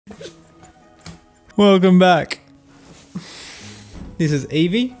Welcome back. This is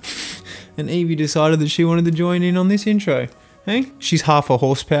Evie, and Evie decided that she wanted to join in on this intro. Hey, she's half a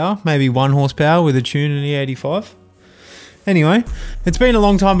horsepower, maybe 1 horsepower with a tune and E85. Anyway, it's been a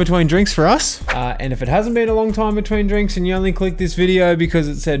long time between drinks for us, and if it hasn't been a long time between drinks and you only clicked this video because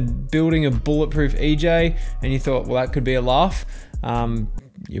it said building a bulletproof EJ and you thought, well, that could be a laugh,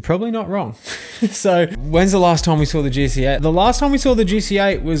 you're probably not wrong. So, when's the last time we saw the GC8? The last time we saw the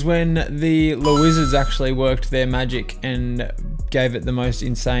GC8 was when the Lewcids actually worked their magic and gave it the most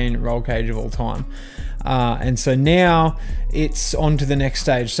insane roll cage of all time. And so now it's on to the next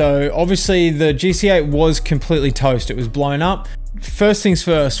stage. So obviously the GC8 was completely toast. It was blown up. First things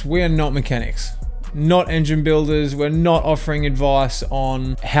first, we are not mechanics, not engine builders. We're not offering advice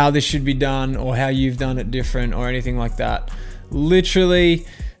on how this should be done or how you've done it different or anything like that. Literally,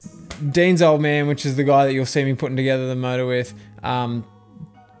 Dean's old man, which is the guy that you'll see me putting together the motor with,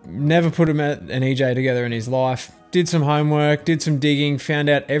 never put an EJ together in his life. Did some homework, did some digging, found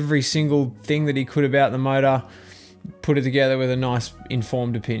out every single thing that he could about the motor, put it together with a nice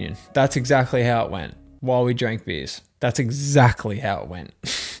informed opinion. That's exactly how it went while we drank beers. That's exactly how it went.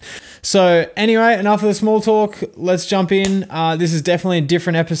 So anyway, enough of the small talk. Let's jump in. This is definitely a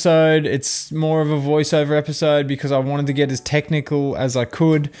different episode. It's more of a voiceover episode because I wanted to get as technical as I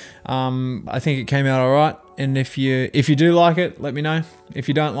could. I think it came out all right. And if you do like it, let me know. If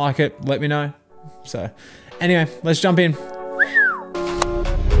you don't like it, let me know. So anyway, let's jump in.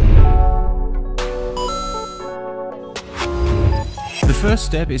 The first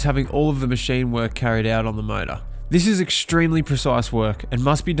step is having all of the machine work carried out on the motor. This is extremely precise work and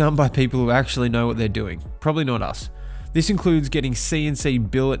must be done by people who actually know what they're doing, probably not us. This includes getting CNC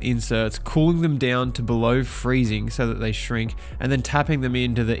billet inserts, cooling them down to below freezing so that they shrink, and then tapping them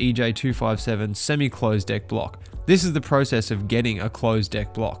into the EJ257 semi-closed deck block. This is the process of getting a closed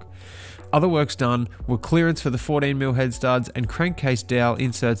deck block. Other works done were clearance for the 14mm head studs and crankcase dowel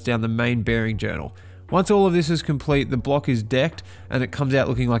inserts down the main bearing journal. Once all of this is complete, the block is decked and it comes out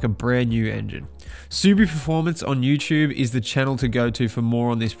looking like a brand new engine. Subaru Performance on YouTube is the channel to go to for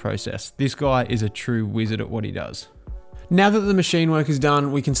more on this process. This guy is a true wizard at what he does. Now that the machine work is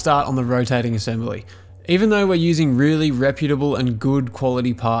done, we can start on the rotating assembly. Even though we're using really reputable and good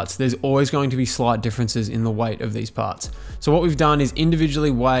quality parts, there's always going to be slight differences in the weight of these parts. So what we've done is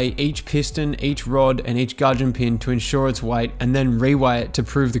individually weigh each piston, each rod, and each gudgeon pin to ensure its weight, and then reweigh it to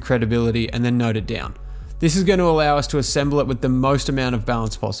prove the credibility and then note it down. This is going to allow us to assemble it with the most amount of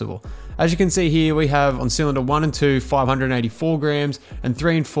balance possible. As you can see here, we have on cylinder 1 and 2, 584 grams, and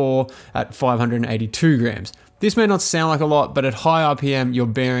 3 and 4 at 582 grams. This may not sound like a lot, but at high RPM, your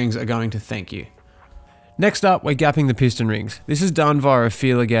bearings are going to thank you. Next up, we're gapping the piston rings. This is done via a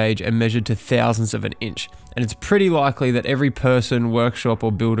feeler gauge and measured to thousandths of an inch. And it's pretty likely that every person, workshop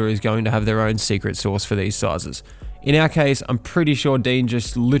or builder is going to have their own secret sauce for these sizes. In our case, I'm pretty sure Dean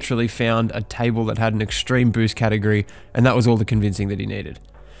just literally found a table that had an extreme boost category, and that was all the convincing that he needed.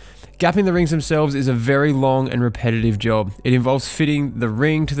 Gapping the rings themselves is a very long and repetitive job. It involves fitting the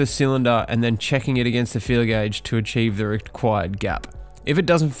ring to the cylinder and then checking it against the feeler gauge to achieve the required gap. If it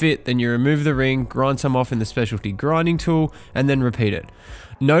doesn't fit, then you remove the ring, grind some off in the specialty grinding tool, and then repeat it.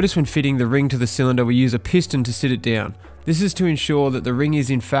 Notice when fitting the ring to the cylinder, we use a piston to sit it down. This is to ensure that the ring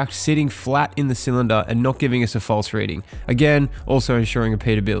is in fact sitting flat in the cylinder and not giving us a false reading. Again, also ensuring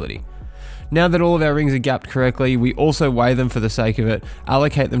repeatability. Now that all of our rings are gapped correctly, we also weigh them for the sake of it,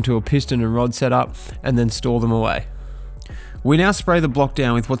 allocate them to a piston and rod setup, and then store them away. We now spray the block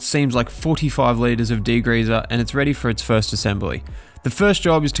down with what seems like 45 litres of degreaser, and it's ready for its first assembly. The first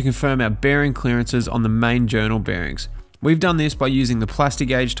job is to confirm our bearing clearances on the main journal bearings. We've done this by using the plastic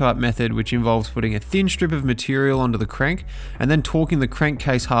gauge type method, which involves putting a thin strip of material onto the crank and then torquing the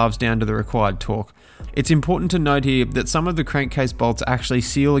crankcase halves down to the required torque. It's important to note here that some of the crankcase bolts actually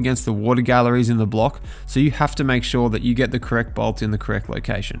seal against the water galleries in the block, so you have to make sure that you get the correct bolt in the correct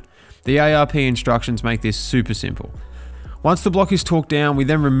location. The ARP instructions make this super simple. Once the block is torqued down, we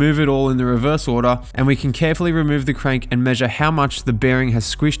then remove it all in the reverse order, and we can carefully remove the crank and measure how much the bearing has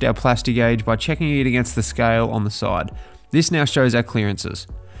squished our plastic gauge by checking it against the scale on the side. This now shows our clearances.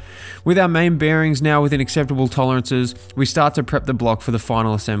 With our main bearings now within acceptable tolerances, we start to prep the block for the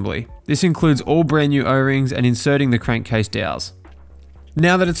final assembly. This includes all brand new O-rings and inserting the crankcase dowels.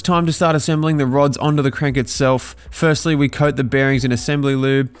 Now that it's time to start assembling the rods onto the crank itself, firstly we coat the bearings in assembly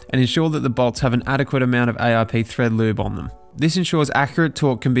lube and ensure that the bolts have an adequate amount of ARP thread lube on them. This ensures accurate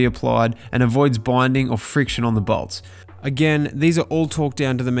torque can be applied and avoids binding or friction on the bolts. Again, these are all torqued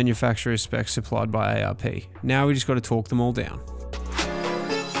down to the manufacturer's specs supplied by ARP. Now we just got to torque them all down.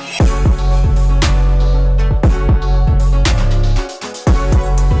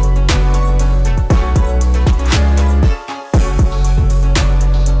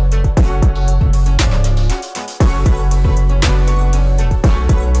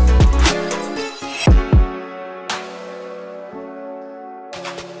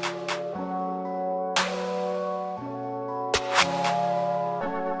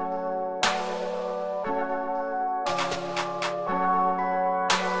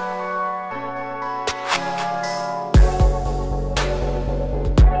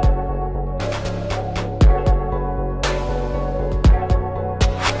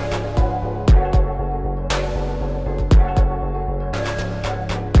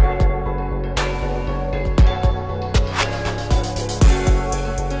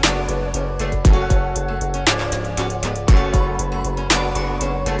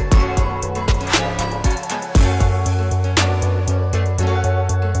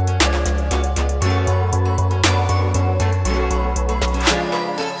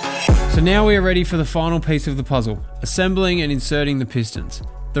 So now we are ready for the final piece of the puzzle, assembling and inserting the pistons.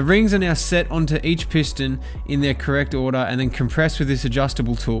 The rings are now set onto each piston in their correct order and then compressed with this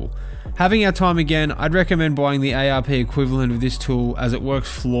adjustable tool. Having our time again, I'd recommend buying the ARP equivalent of this tool as it works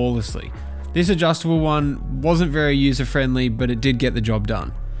flawlessly. This adjustable one wasn't very user friendly, but it did get the job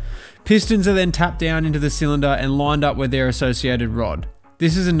done. Pistons are then tapped down into the cylinder and lined up with their associated rod.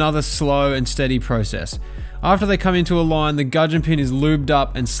 This is another slow and steady process. After they come into a line, the gudgeon pin is lubed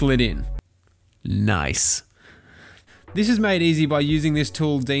up and slid in. Nice. This is made easy by using this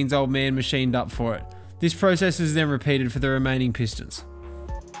tool Dean's old man machined up for it. This process is then repeated for the remaining pistons.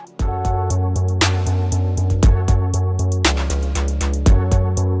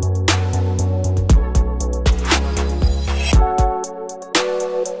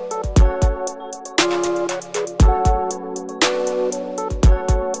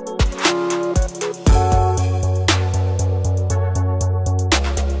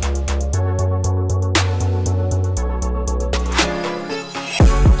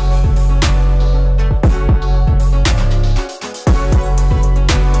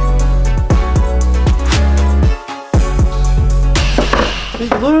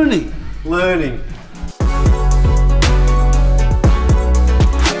 Learning.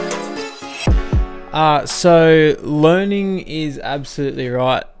 So learning is absolutely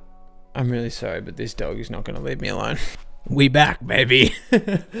right. I'm really sorry, but this dog is not going to leave me alone. We back, baby.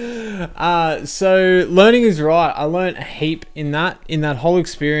 So learning is right. I learned a heap in that whole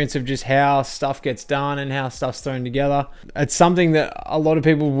experience of just how stuff gets done and how stuff's thrown together. It's something that a lot of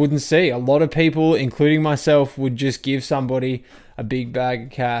people wouldn't see. A lot of people, including myself, would just give somebody a big bag of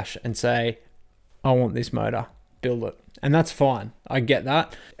cash and say, I want this motor, build it. And that's fine. I get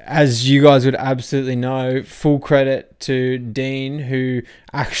that. As you guys would absolutely know, full credit to Dean, who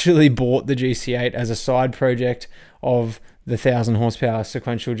actually bought the GC8 as a side project of the 1,000 horsepower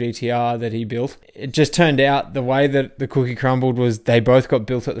sequential GTR that he built. It just turned out the way that the cookie crumbled was they both got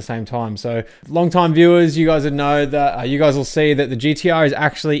built at the same time. So long-time viewers, you guys would know that, you guys will see that the GTR is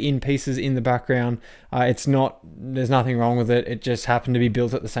actually in pieces in the background. It's not, there's nothing wrong with it. It just happened to be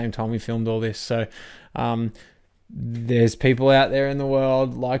built at the same time we filmed all this. So there's people out there in the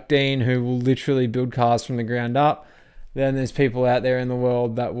world like Dean who will literally build cars from the ground up. Then there's people out there in the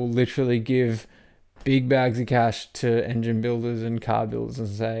world that will literally give big bags of cash to engine builders and car builders and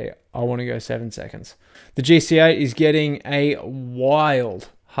say, I want to go 7 seconds. The GC8 is getting a wild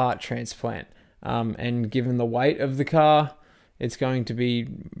heart transplant. And given the weight of the car, it's going to be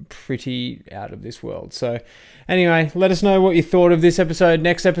pretty out of this world. So anyway, let us know what you thought of this episode.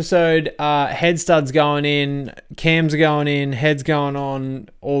 Next episode, head studs going in, cams are going in, heads going on,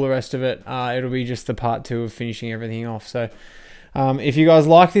 all the rest of it. It'll be just the part 2 of finishing everything off. So if you guys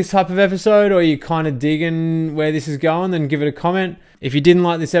like this type of episode or you're kind of digging where this is going, then give it a comment. If you didn't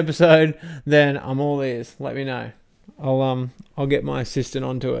like this episode, then I'm all ears. Let me know. I'll get my assistant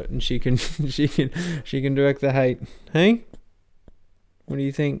onto it and she can direct the hate. Hey? What do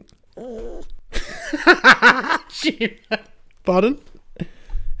you think? Pardon?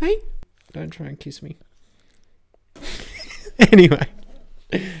 Hey? Don't try and kiss me. Anyway.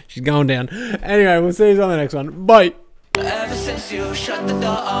 She's going down. Anyway, we'll see you on the next one. Bye. Ever since you shut the door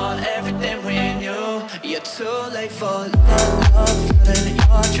on everything we knew, you're too late for love, feeling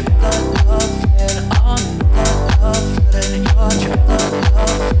your trip, love, feeling on love, feeling your trip,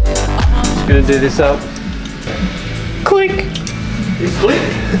 love, feeling on. Just gonna do this up. Click. It's click.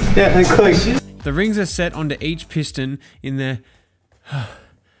 Yeah, and click. The rings are set onto each piston in their.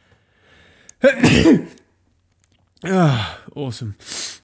 Awesome.